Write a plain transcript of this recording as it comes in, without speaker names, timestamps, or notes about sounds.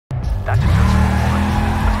That deserves a report.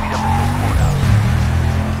 Let's meet up at Phil's courthouse.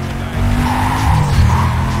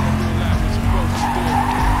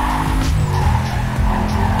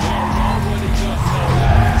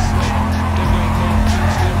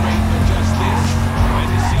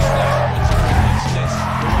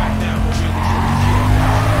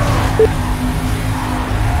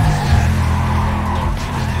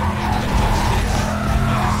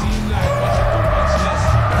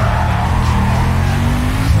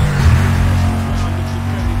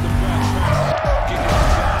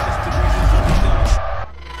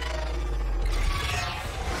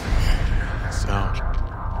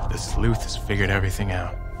 Figured everything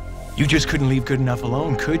out. You just couldn't leave good enough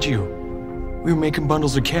alone, could you? We were making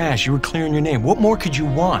bundles of cash. You were clearing your name. What more could you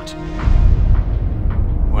want?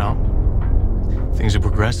 Well, things have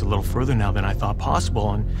progressed a little further now than I thought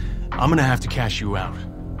possible, and I'm gonna have to cash you out.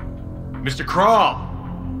 Mr. Crawl!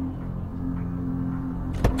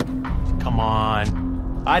 Come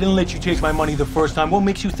on. I didn't let you take my money the first time. What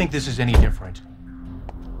makes you think this is any different?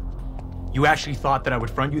 You actually thought that I would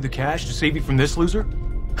front you the cash to save you from this loser?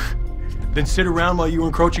 Then sit around while you were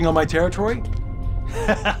encroaching on my territory?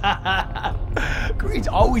 Greed's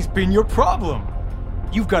always been your problem.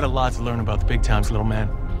 You've got a lot to learn about the big times, little man.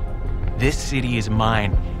 This city is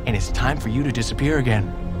mine, and it's time for you to disappear again.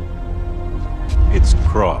 It's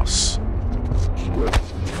Cross.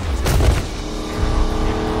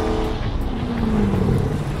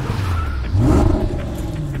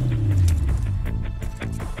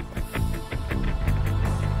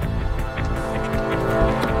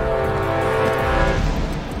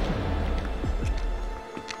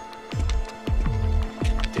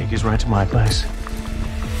 He's right to my place.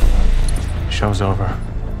 Show's over.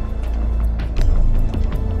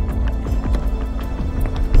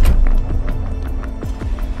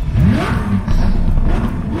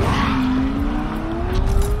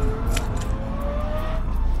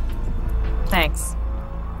 Thanks.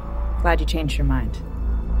 Glad you changed your mind.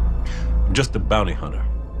 I'm just a bounty hunter.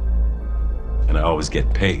 And I always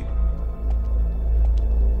get paid.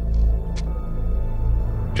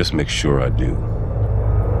 Just make sure I do.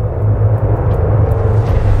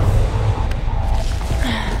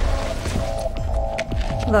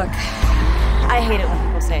 Look, I hate it when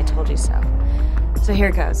people say I told you so. So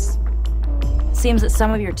here goes. It seems that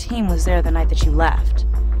some of your team was there the night that you left.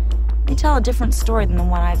 They tell a different story than the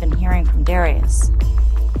one I've been hearing from Darius.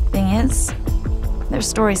 Thing is, their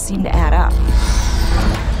stories seem to add up.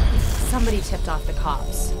 Somebody tipped off the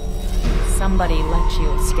cops. Somebody let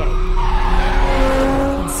you escape.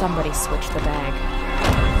 And somebody switched the bag.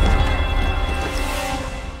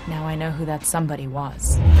 Now I know who that somebody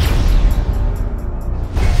was.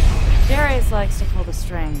 Darius likes to pull the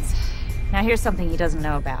strings. Now here's something he doesn't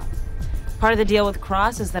know about. Part of the deal with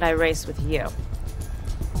Cross is that I race with you.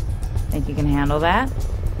 Think you can handle that?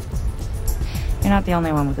 You're not the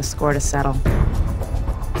only one with a score to settle.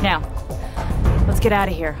 Now, let's get out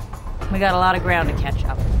of here. We got a lot of ground to catch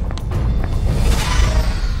up.